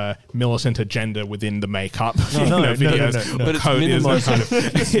kind of militant agenda within the makeup videos. No. But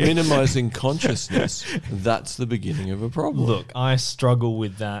it's minimizing consciousness. That's the beginning of a problem. Look, I struggle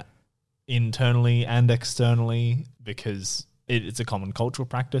with that internally and externally, because it's a common cultural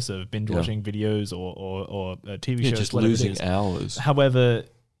practice of binge watching videos or TV shows. Just losing hours. However,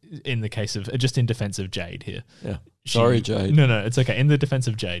 in the case of, just in defense of Jade here. Yeah. Sorry, Jade. No, it's okay. In the defense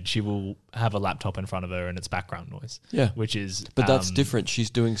of Jade, she will have a laptop in front of her and it's background noise. Yeah. Which is... But that's different. She's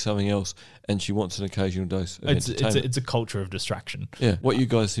doing something else and she wants an occasional dose of entertainment. It's a culture of distraction. Yeah. What you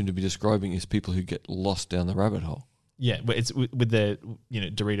guys seem to be describing is people who get lost down the rabbit hole. Yeah, but it's with their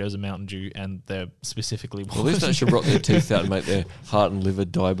Doritos and Mountain Dew, and they're specifically... Well, at least they should rot their teeth out and make their heart and liver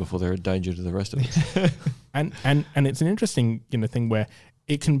die before they're a danger to the rest of us. And it's an interesting thing where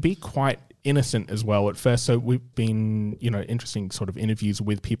it can be quite innocent as well at first. So we've been, interesting sort of interviews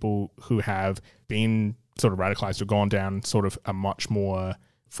with people who have been sort of radicalized or gone down sort of a much more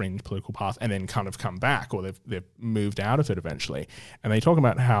fringe political path and then kind of come back, or they've moved out of it eventually. And they talk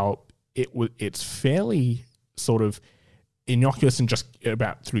about how it's fairly sort of innocuous and just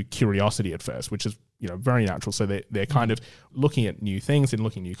about through curiosity at first, which is very natural. So they're kind of looking at new things and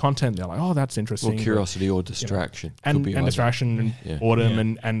looking at new content. They're like, oh, that's interesting. Or curiosity or distraction. And distraction and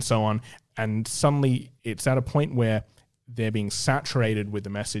boredom and so on. And suddenly it's at a point where they're being saturated with the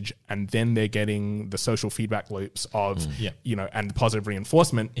message, and then they're getting the social feedback loops of, and positive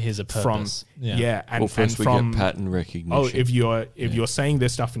reinforcement. Here's a purpose. And first we get pattern recognition. Oh, if you're saying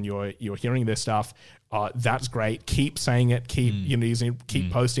this stuff and you're hearing this stuff, that's great. Keep saying it. Keep using it.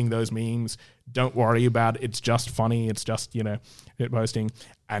 Keep posting those memes. Don't worry about it. It's just funny. It's just posting,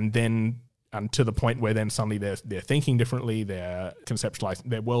 and then to the point where then suddenly they're thinking differently. They're conceptualizing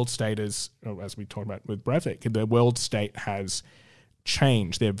their world state as we talked about with Breivik. Their world state has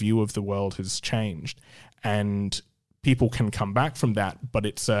changed. Their view of the world has changed, and people can come back from that. But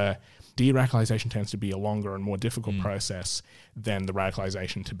it's de-radicalization tends to be a longer and more difficult process than the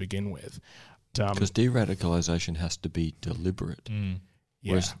radicalization to begin with. Because de-radicalization has to be deliberate.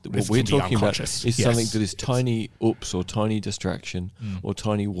 Whereas Yeah, what we're talking about is something that is tiny oops or tiny distraction or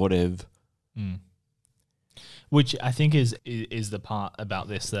tiny whatever. Which I think is the part about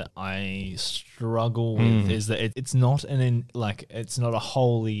this that I struggle with, is that it's not it's not a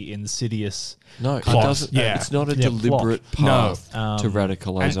wholly insidious plot. It doesn't. Yeah. It's not a deliberate path to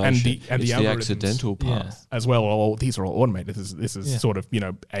radicalization. And the accidental path as well. These are all automated. This is sort of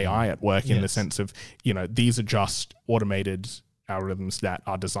AI at work in the sense of these are just automated algorithms that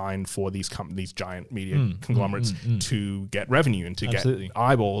are designed for these giant media conglomerates to get revenue and to get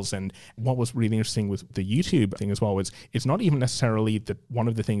eyeballs. And what was really interesting with the YouTube thing as well was it's not even necessarily one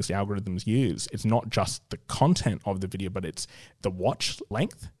of the things the algorithms use. It's not just the content of the video, but it's the watch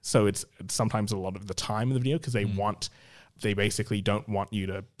length. So it's sometimes a lot of the time of the video because they basically don't want you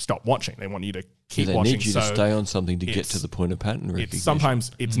to stop watching. They want you to keep watching. They need you to stay on something to get to the point of pattern recognition.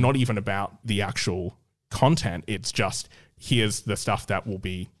 Sometimes it's not even about the actual content. It's just, here's the stuff that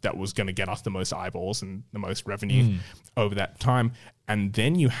was going to get us the most eyeballs and the most revenue over that time. And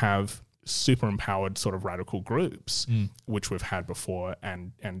then you have super empowered sort of radical groups, which we've had before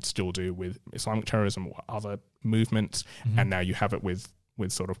and still do with Islamic terrorism or other movements. And now you have it with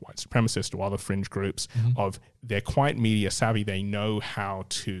sort of white supremacist or other fringe groups they're quite media savvy. They know how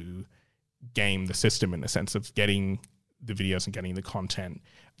to game the system in the sense of getting the videos and getting the content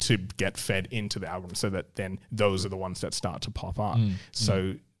to get fed into the algorithm so that then those are the ones that start to pop up.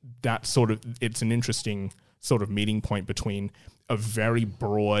 So that it's an interesting sort of meeting point between a very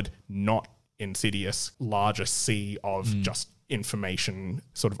broad, not insidious, larger sea of just information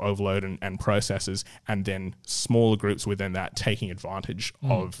sort of overload and processes, and then smaller groups within that taking advantage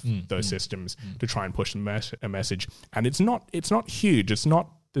of those systems to try and push a message. And it's not huge. It's not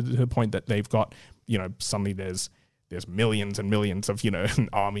the point that they've got, suddenly there's millions and millions of, an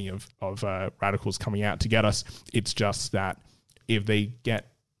army of radicals coming out to get us. It's just that if they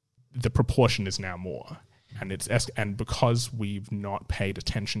get, the proportion is now more. And because we've not paid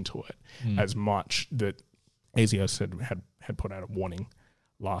attention to it as much, that ASIO said had put out a warning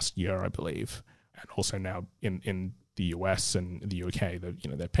last year, I believe, and also now in the US and the UK, that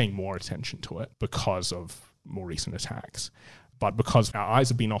they're paying more attention to it because of more recent attacks. But because our eyes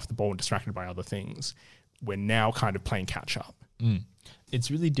have been off the ball and distracted by other things, we're now kind of playing catch up. It's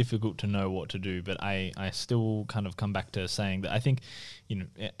really difficult to know what to do, but I still kind of come back to saying that I think,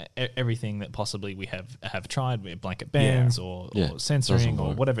 everything that possibly we have tried, with blanket bans or censoring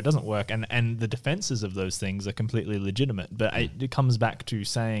or whatever, it doesn't work. And the defenses of those things are completely legitimate. But it comes back to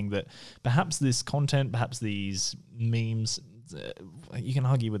saying that perhaps this content, perhaps these memes, you can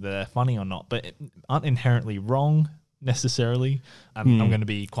argue whether they're funny or not, but aren't inherently wrong necessarily. I'm going to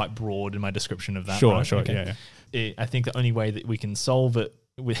be quite broad in my description of that. Sure, right? sure, okay. I think the only way that we can solve it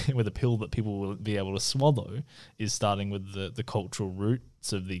with a pill that people will be able to swallow is starting with the cultural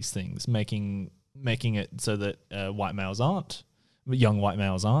roots of these things, making it so that young white males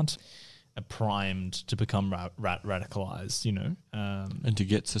aren't primed to become radicalized, and to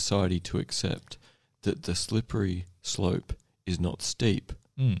get society to accept that the slippery slope is not steep,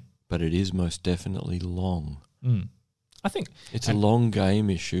 but it is most definitely long. I think it's a long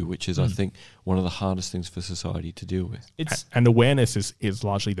game issue, which is, I think, one of the hardest things for society to deal with. And awareness is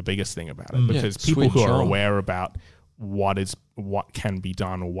largely the biggest thing about it, because people who are aware about what can be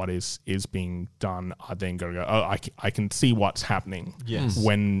done or what is being done are then going to go, oh, I can see what's happening. Yes.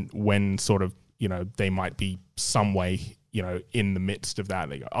 When sort of, they might be some way, in the midst of that,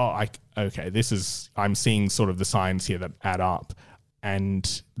 they go, oh, I'm seeing sort of the signs here that add up,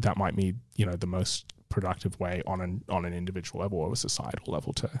 and that might be, the most productive way on an individual level or a societal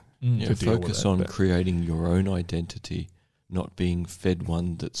level to deal focus with it. on creating your own identity, not being fed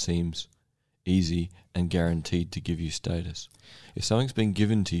one that seems easy and guaranteed to give you status. If something's been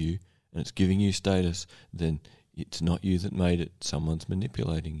given to you and it's giving you status, then it's not you that made it. Someone's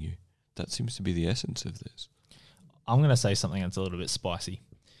manipulating you. That seems to be the essence of this. I'm going to say something that's a little bit spicy.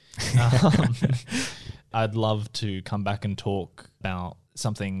 I'd love to come back and talk about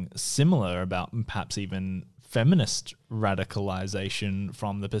something similar, about perhaps even feminist radicalization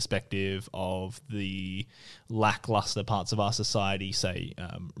from the perspective of the lackluster parts of our society, say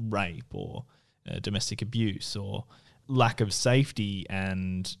rape or domestic abuse or lack of safety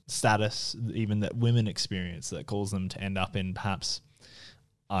and status even that women experience that cause them to end up in perhaps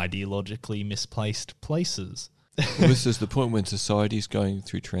ideologically misplaced places. Well, this is the point when society is going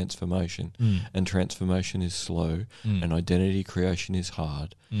through transformation, and transformation is slow, and identity creation is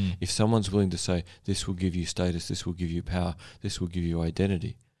hard. If someone's willing to say, this will give you status, this will give you power, this will give you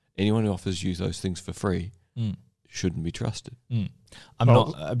identity, anyone who offers you those things for free shouldn't be trusted. I'm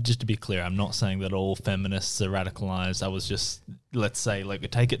not, just to be clear, I'm not saying that all feminists are radicalized. I was just, let's say,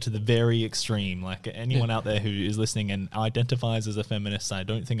 take it to the very extreme. Like anyone out there who is listening and identifies as a feminist, I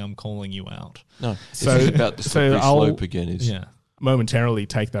don't think I'm calling you out. No, so it's about the slippery slope again. Momentarily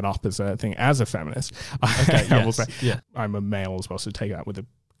take that up as a thing as a feminist. Okay, I will say, I'm a male as well, so take that with a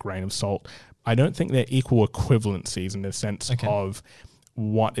grain of salt. I don't think they're equal equivalencies in the sense of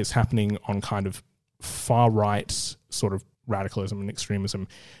what is happening on kind of far right sort of radicalism and extremism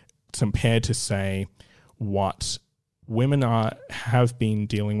compared to, say, what women have been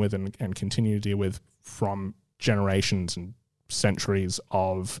dealing with and continue to deal with from generations and centuries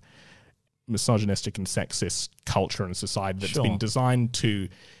of misogynistic and sexist culture and society that's been designed to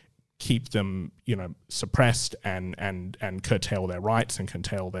keep them, suppressed and curtail their rights and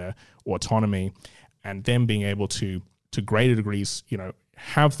curtail their autonomy, and them being able to greater degrees,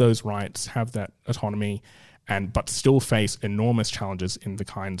 have those rights, have that autonomy, but still face enormous challenges in the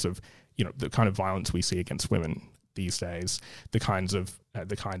kinds of, the kind of violence we see against women these days, the kind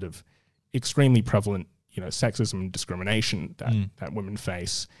of extremely prevalent, sexism and discrimination that women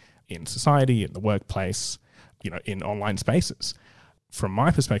face in society, in the workplace, in online spaces. From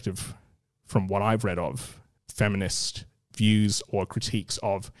my perspective, from what I've read of feminist views or critiques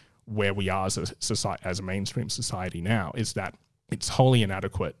of where we are as a society, as a mainstream society now, is that it's wholly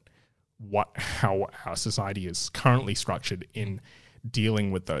inadequate how our society is currently structured in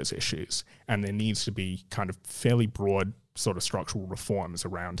dealing with those issues, and there needs to be kind of fairly broad sort of structural reforms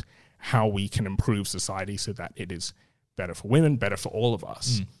around how we can improve society so that it is better for women, better for all of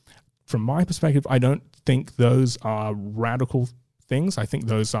us. From my perspective, I don't think those are radical things. I think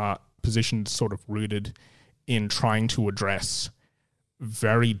those are positions sort of rooted in trying to address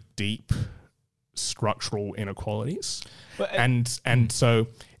very deep structural inequalities. And so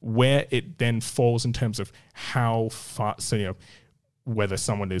where it then falls in terms of how far, whether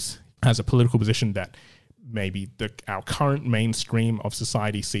someone has a political position that maybe our current mainstream of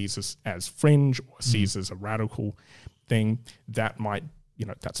society sees as fringe or sees as a radical thing, that might,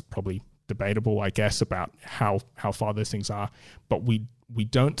 that's probably debatable, I guess, about how far those things are. But we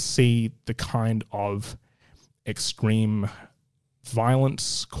don't see the kind of extreme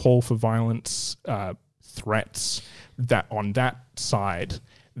violence, call for violence, threats that on that side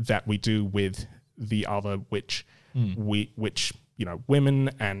that we do with the other, which women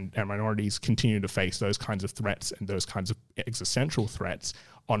and minorities continue to face those kinds of threats and those kinds of existential threats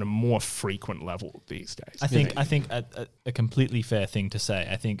on a more frequent level these days. I think a completely fair thing to say.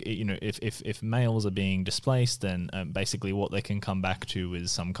 I think if males are being displaced, then basically what they can come back to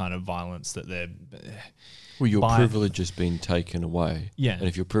is some kind of violence that they're. Well, your privilege has been taken away. Yeah, and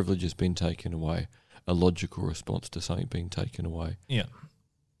if your privilege has been taken away, a logical response to something being taken away. Yeah.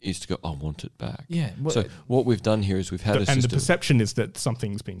 Is to go, I want it back. Yeah. Well, so what we've done here is we've had a system. And the perception is that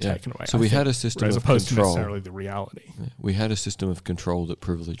something's been taken away. So we had a system of control. As opposed to necessarily the reality. Yeah. We had a system of control that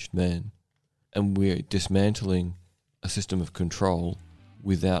privileged men. And we're dismantling a system of control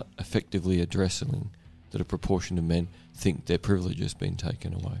without effectively addressing that a proportion of men think their privilege has been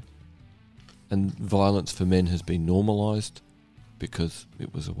taken away. And violence for men has been normalised because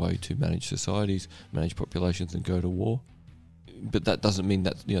it was a way to manage societies, manage populations and go to war. But that doesn't mean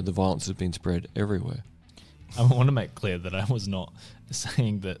that the violence has been spread everywhere. I want to make clear that I was not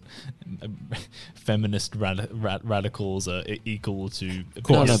saying that feminist radicals are equal to.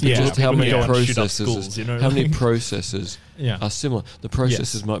 Just how many processes? How many processes are similar? The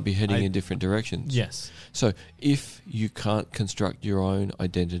processes might be heading in different directions. Yes. So if you can't construct your own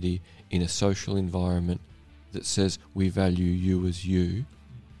identity in a social environment that says we value you as you,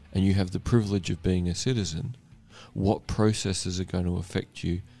 and you have the privilege of being a citizen, what processes are going to affect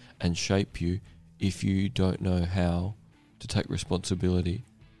you and shape you if you don't know how to take responsibility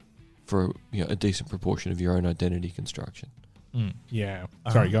for a decent proportion of your own identity construction? Yeah.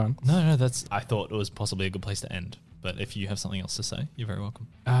 Sorry, go on. No, I thought it was possibly a good place to end. But if you have something else to say, you're very welcome.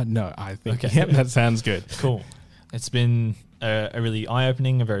 No, I think that sounds good. Cool. It's been a really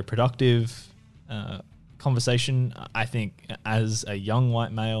eye-opening, a very productive conversation. I think as a young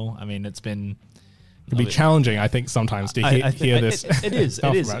white male, it's been... It can be challenging, I think, sometimes to hear this. It is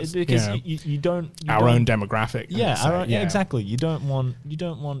because you don't our own demographic. Exactly. You don't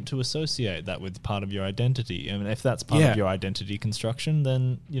want to associate that with part of your identity. If that's part of your identity construction,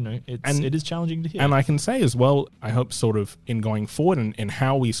 then it is challenging to hear. And I can say as well, I hope sort of in going forward and in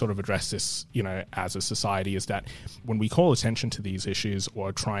how we sort of address this, as a society, is that when we call attention to these issues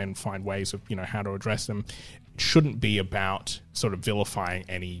or try and find ways of how to address them, it shouldn't be about sort of vilifying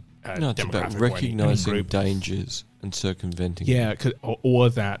any. No, it's about recognising dangers and circumventing them. Yeah, or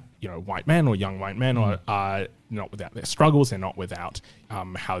that white men or young white men are not without their struggles. They're not without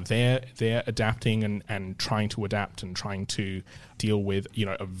how they're adapting and trying to adapt and trying to deal with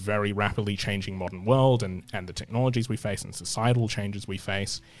a very rapidly changing modern world and the technologies we face and societal changes we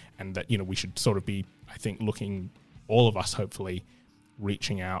face, and that we should sort of be, I think, looking, all of us hopefully,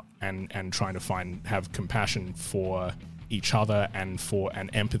 reaching out and trying to have compassion for each other and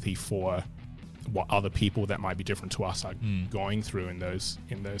empathy for what other people that might be different to us are going through in those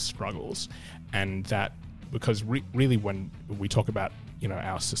struggles. And that, because really when we talk about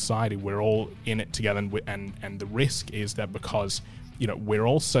our society. We're all in it together, and the risk is that because we're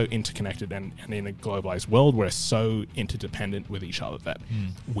all so interconnected, and in a globalized world, we're so interdependent with each other that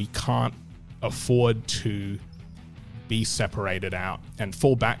we can't afford to be separated out and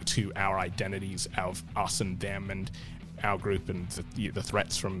fall back to our identities of us and them and our group and the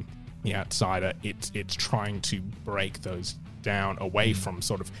threats from the outsider. It's trying to break those down away from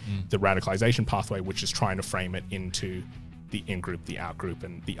sort of the radicalization pathway, which is trying to frame it into the in-group, the out-group,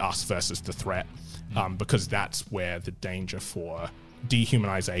 and the us versus the threat, because that's where the danger for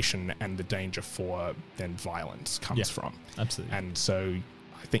dehumanization and the danger for then violence comes from. Absolutely. And so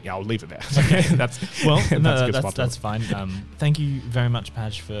I think I'll leave it there. Okay. That's fine. Thank you very much,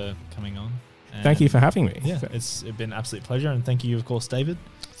 Padge, for coming on. Thank you for having me. Yeah, it's been an absolute pleasure, and thank you, of course, David.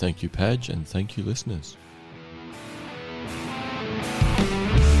 Thank you, Padge, and thank you, listeners.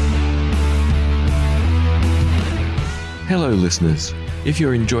 Hello, listeners. If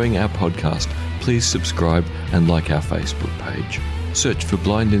you're enjoying our podcast, please subscribe and like our Facebook page. Search for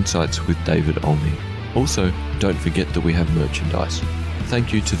Blind Insights with David Olney. Also, don't forget that we have merchandise.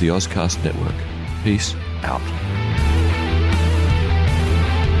 Thank you to the Ozcast Network. Peace out.